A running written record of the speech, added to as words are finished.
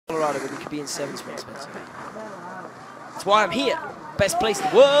Colorado, but we could be in 7s for expensive. That's why I'm here. Best place in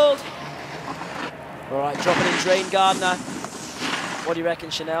the world. All right, dropping in Drayden Gardner. What do you reckon,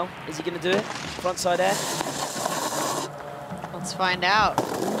 Chanel? Is he going to do it? Frontside air? Let's find out.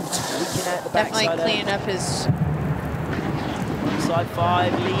 Tweaking out the Definitely backside cleaning up his... Side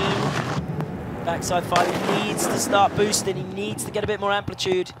 5, lean. Backside 5, he needs to start boosting. He needs to get a bit more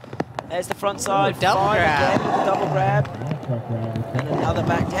amplitude. There's the front side. Double grab. Again with the double grab. And another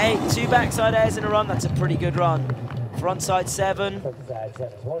back. Hey, 2 backside airs in a run. That's a pretty good run. Front side 7.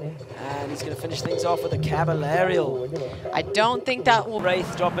 And he's going to finish things off with a caballerial. I don't think that will...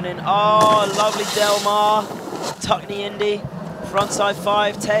 Raith dropping in. Oh, lovely Del Mar. Tuck knee Indy. Front side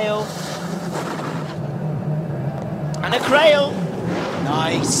 5, tail. And a crail.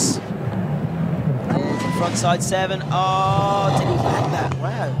 Nice. Front side 7. Oh, did he land that?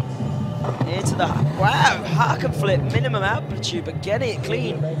 Wow. Into the, wow, hark and flip, minimum amplitude, but getting it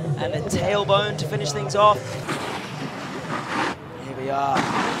clean. And a tailbone to finish things off. Here we are.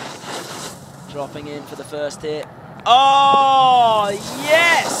 Dropping in for the first hit. Oh,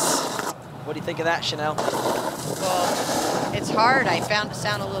 yes! What do you think of that, Chanel? Well, it's hard. I found it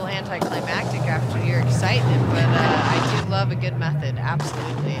sound a little anticlimactic after your excitement, but I do love a good method,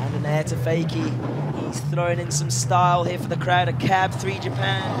 absolutely. And an air to fakie. He's throwing in some style here for the crowd. A cab 3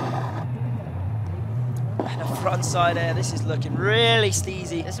 Japan. And a front side air. This is looking really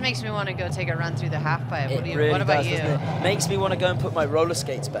steezy. This makes me want to go take a run through the half pipe. What about you? Makes me want to go and put my roller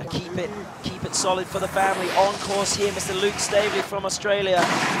skates back. Keep it solid for the family. On course here, Mr. Luke Staveley from Australia.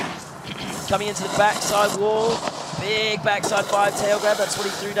 Coming into the backside wall. Big backside 5 tail grab. That's what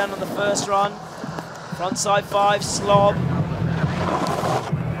he threw down on the first run. Front side 5 slob.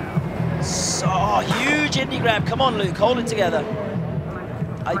 So huge Indy grab. Come on, Luke, hold it together.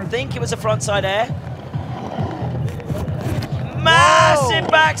 I think it was a front side air. Massive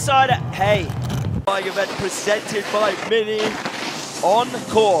backside air. Hey. Event presented by Mini on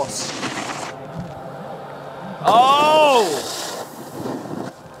course. Oh!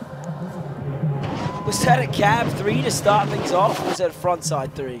 Was that a cab 3 to start things off, or was that a front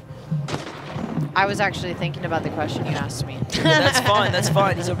side 3? I was actually thinking about the question you asked me. Yeah, that's fine, that's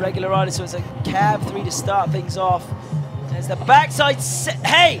fine. He's a regular rider, so it's a cab 3 to start things off. There's the backside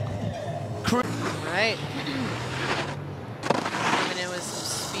hey! Right. Coming in with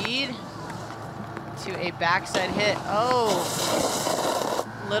some speed to a backside hit. Oh,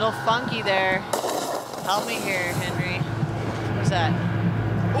 little funky there. Help me here, Henry. What's that?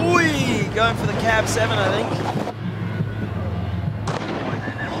 Ooh, going for the cab 7, I think.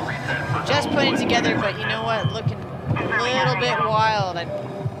 Just putting it together, but you know what? Looking a little bit wild. I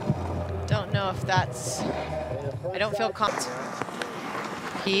don't know if that's... I don't feel confident.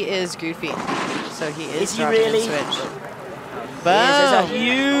 He is goofy, so he is he really? Switch. Boom! There's a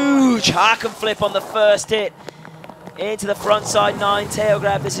huge hark and flip on the first hit. Into the front side 9 tail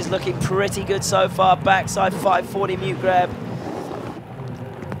grab. This is looking pretty good so far. Backside 540 mute grab.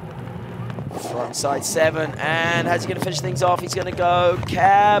 Front side 7, and how's he going to finish things off? He's going to go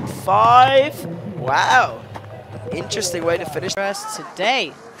cab 5. Wow, interesting way to finish for us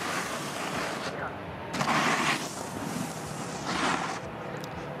today.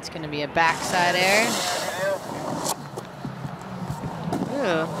 It's going to be a backside air. Ooh,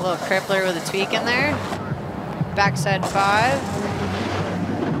 a little crippler with a tweak in there. Backside 5.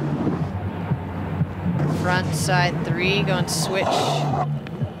 Front side 3, going switch.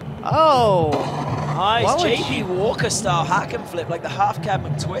 Oh! Nice, JP Walker style hack and flip, like the half cab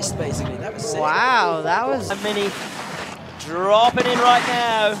McTwist basically. That was sick. Wow, that was... A mini dropping in right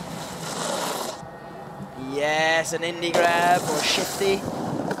now. Yes, an Indy grab or shifty.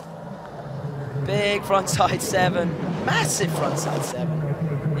 Big front side 7. Massive front side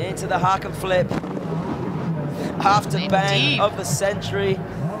 7. Into the hack and flip. After bang of the century.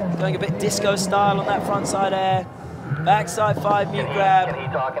 Going a bit disco style on that front side air. Backside 5 mute grab.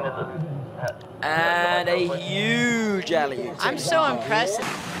 And a huge alley-oop. I'm so impressed.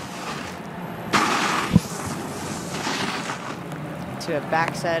 To a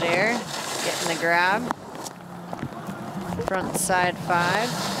backside air. Getting the grab. Front side 5.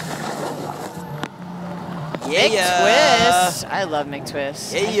 Yeah. McTwist. I love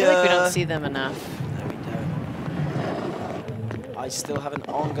McTwist. Yeah. I feel like we don't see them enough. No, we don't. I still have an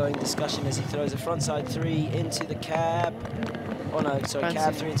ongoing discussion as he throws a front side 3 into the cab. Oh no, sorry,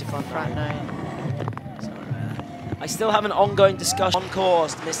 cab 3 into front 9. I still have an ongoing discussion on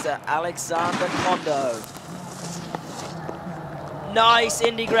course, Mr. Alexander Kondo. Nice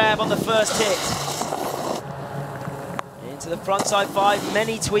Indy grab on the first hit. Into the front side 5,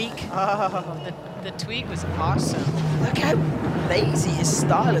 many tweak. Oh, the tweak was awesome. laziest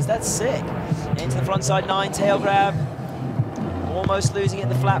stylers. That's sick. Into the frontside 9, tail grab. Almost losing it in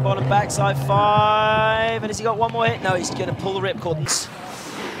the flat bottom, backside 5. And has he got one more hit? No, he's going to pull the ripcord.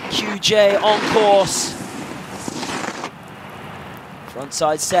 QJ on course.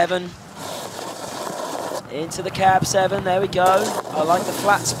 Frontside 7. Into the cab 7. There we go. I like the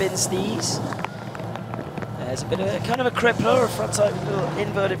flat spin stees. There's a bit of kind of a crippler, a frontside, little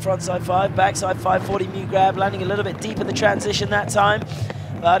inverted frontside 5, backside 540 mute grab, landing a little bit deep in the transition that time.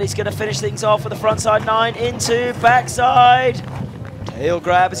 But he's going to finish things off with a frontside 9 into backside. Tail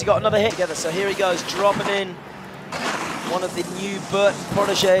grab. Has he got another hit together? So here he goes, dropping in one of the new Burton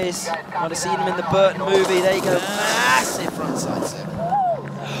proteges. Might have seen him in the Burton movie. There you go. Massive frontside 7.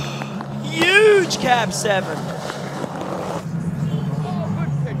 Huge cab 7.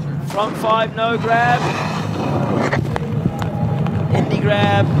 Front 5, no grab. Indie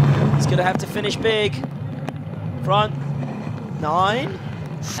grab. He's going to have to finish big. Front 9.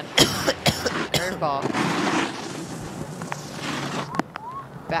 Curveball.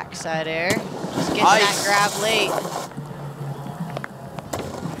 Backside air. Just getting that grab late.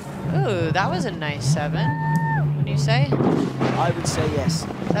 Ooh, that was a nice 7. What do you say? I would say yes.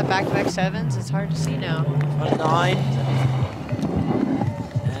 Is that back-to-back 7s? It's hard to see now. Front 9.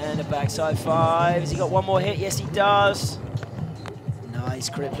 And a backside 5. Has he got one more hit? Yes, he does. Nice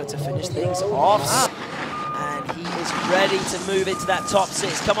crippler to finish things off. And he is ready to move into that top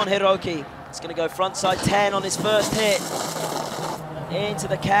 6. Come on, Hiroki. He's going to go frontside 10 on his first hit. Into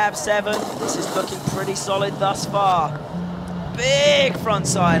the cab 7. This is looking pretty solid thus far. Big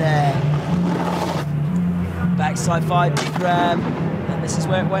frontside air. Backside 5, big grab. And this is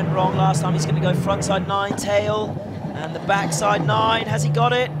where it went wrong last time. He's going to go frontside 9, tail. And the backside 9. Has he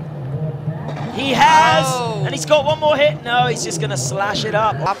got it? He has! Oh. And he's got one more hit. No, he's just going to slash it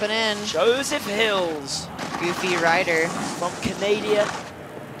up. Hopping in. Joseph Hills. Goofy rider. From Canada.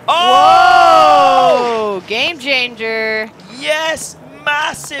 Oh! Whoa! Game changer. Yes!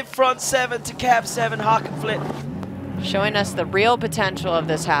 Massive front 7 to cab 7, hock and flip. Showing us the real potential of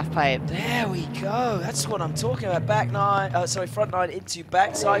this half pipe. There we go. That's what I'm talking about. Back 9, front 9 into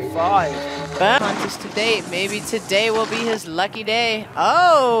backside 5. Contest to date. Maybe today will be his lucky day.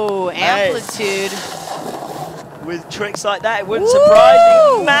 Oh, amplitude. Hey. With tricks like that, it wouldn't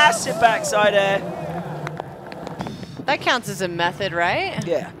surprise me. Massive backside air. That counts as a method, right?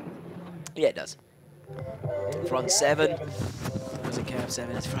 Yeah. Yeah, it does. Front 7. Was it cab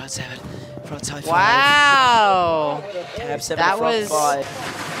 7? It's front 7. Front side 5. Wow. Cab 7, that front was 5.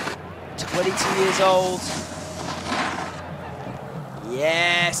 22 years old.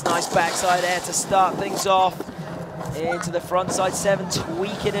 Yes, nice backside air to start things off. Into the front side 7,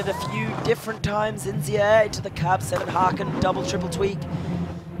 tweaking it a few different times in the air. Into the cab 7, Haken, double, triple tweak.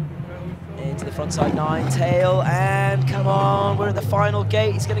 Into the front side 9, tail, and come on, we're at the final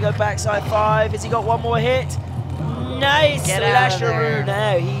gate. He's going to go backside 5. Has he got one more hit? Nice slasheroo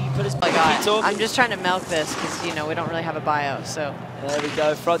now. He put his I'm just trying to milk this because, you know, we don't really have a bio, so. There we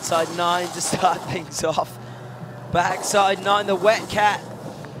go, frontside 9 to start things off. Backside 9, the wet cat.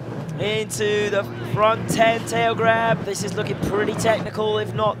 Into the front 10 tail grab. This is looking pretty technical,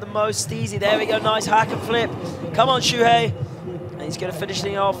 if not the most easy. There we go, nice hack and flip. Come on, Shuhei. And he's going to finish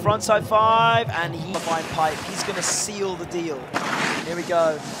things off, frontside 5, and he's a fine pipe. He's going to seal the deal. Here we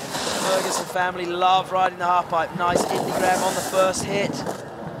go. The Ferguson family love riding the half pipe. Nice indie grab on the first hit.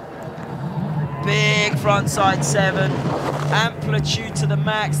 Big frontside 7. Amplitude to the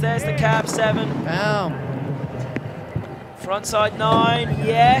max. There's the cab 7. Boom. Frontside 9.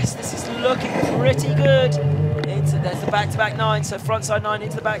 Yes, this is looking pretty good. There's the back-to-back 9. So frontside 9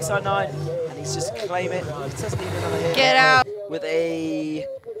 into the backside 9. And he's just claim it. He doesn't need another hit. Get out. With a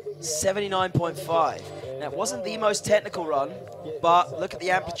 79.5. Now, it wasn't the most technical run, but look at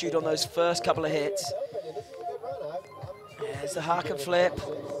the amplitude on those first couple of hits. There's the hack and flip.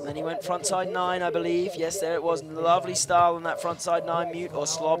 And then he went frontside 9, I believe. Yes, there it was. Lovely style on that frontside 9 mute or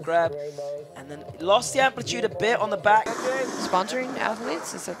slob grab. And then lost the amplitude a bit on the back. Sponsoring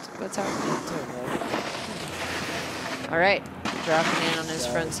athletes? Is that what's happening? All right, dropping in on his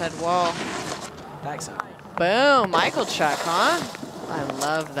frontside wall. Backside. Boom, Michael Chuck, huh? I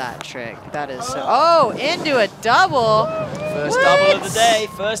love that trick. That is so. Oh, into a double. First double of the day.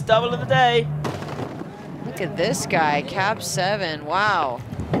 First double of the day. Look at this guy, cab 7. Wow.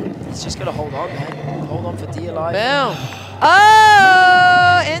 He's just gonna hold on, man. Hold on for dear life. Boom.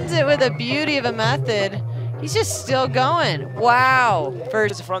 Oh, ends it with a beauty of a method. He's just still going. Wow.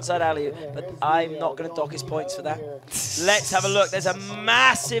 First a frontside alley, but I'm not going to dock his points for that. Let's have a look. There's a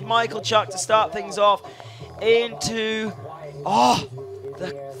massive Michael Chuck to start things off. Into,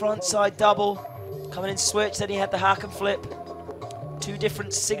 the frontside double. Coming in switch, then he had the hack and flip. Two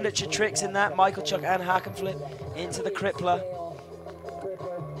different signature tricks in that, Michael Chuck and Hakenflip into the crippler.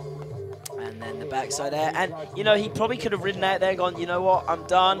 And then the backside air. And, you know, he probably could have ridden out there gone, you know what, I'm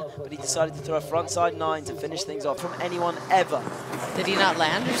done. But he decided to throw a frontside 9 to finish things off from anyone ever. Did he not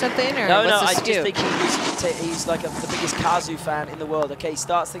land or something? Or No, what's no, the I scoop? just think he's like the biggest Kazu fan in the world. Okay, he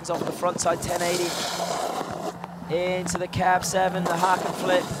starts things off with the frontside 1080. Into the cab 7, the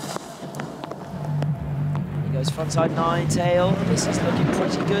Hakenflip. Goes frontside 9 tail. This is looking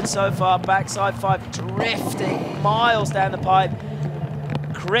pretty good so far. Backside 5 drifting miles down the pipe.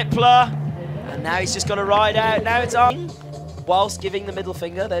 Crippler. And now he's just got to ride out. Now it's on. Whilst giving the middle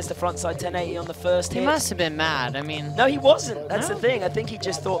finger. There's the frontside 1080 on the first hit. He must have been mad. I mean... No, he wasn't. That's the thing. I think he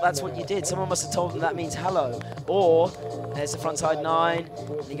just thought that's what you did. Someone must have told him that means hello. Or there's the frontside 9.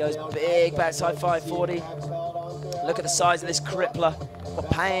 And he goes big backside 540. Look at the size of this crippler.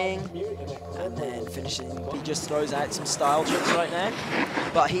 Pang. And then finishing, he just throws out some style tricks right now.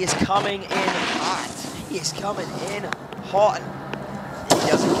 But he is coming in hot. He is coming in hot. He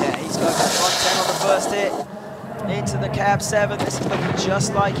doesn't care. He's going for front 10 on the first hit. Into the cab 7. This is looking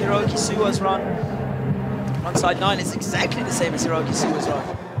just like Hiroki Suwa's run. Frontside 9 is exactly the same as Hiroki Suwa's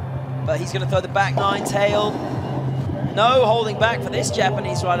run. But he's going to throw the back 9 tail. No holding back for this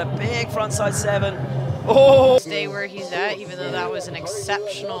Japanese rider. Big frontside 7. Oh! Stay where he's at, even though that was an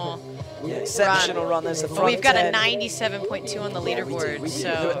exceptional run. There's the front we've got 10. a 97.2 on the leaderboard, we do.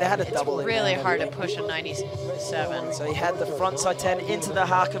 so They had a double it's really hard to push a 97. So he had the frontside 10 into the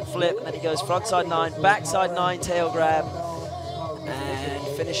Hakenflip, and then he goes frontside 9, backside 9 tail grab, and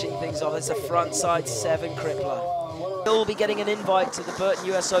finishing things off as a frontside 7 crippler. He'll be getting an invite to the Burton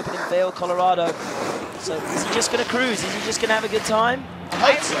US Open in Vail, Colorado. So is he just going to cruise? Is he just going to have a good time? I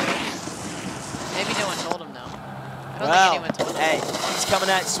hope so. Maybe no one told him, though. I don't think anyone told him. Hey, he's coming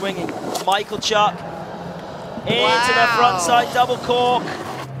out swinging. Michael Chuck into the frontside double cork.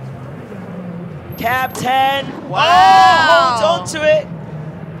 Cab 10. Wow. Oh, holds on to it.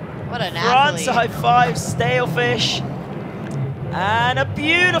 What an athlete. Frontside 5 stale fish. And a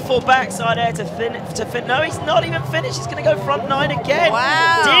beautiful backside air to fin. No, he's not even finished. He's going to go front 9 again.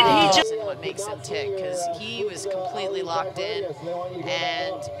 Wow. Did he just... What makes him tick, because he was completely locked in,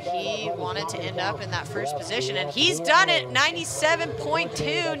 and he wanted to end up in that first position, and he's done it.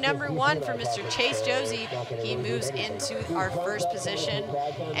 97.2, number 1 for Mr. Chase Josey. He moves into our first position,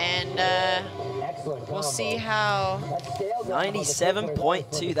 and we'll see how...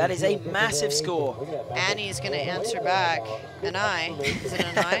 97.2, that is a massive score. Annie's going to answer back. Anai, is it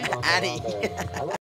Anai? Annie.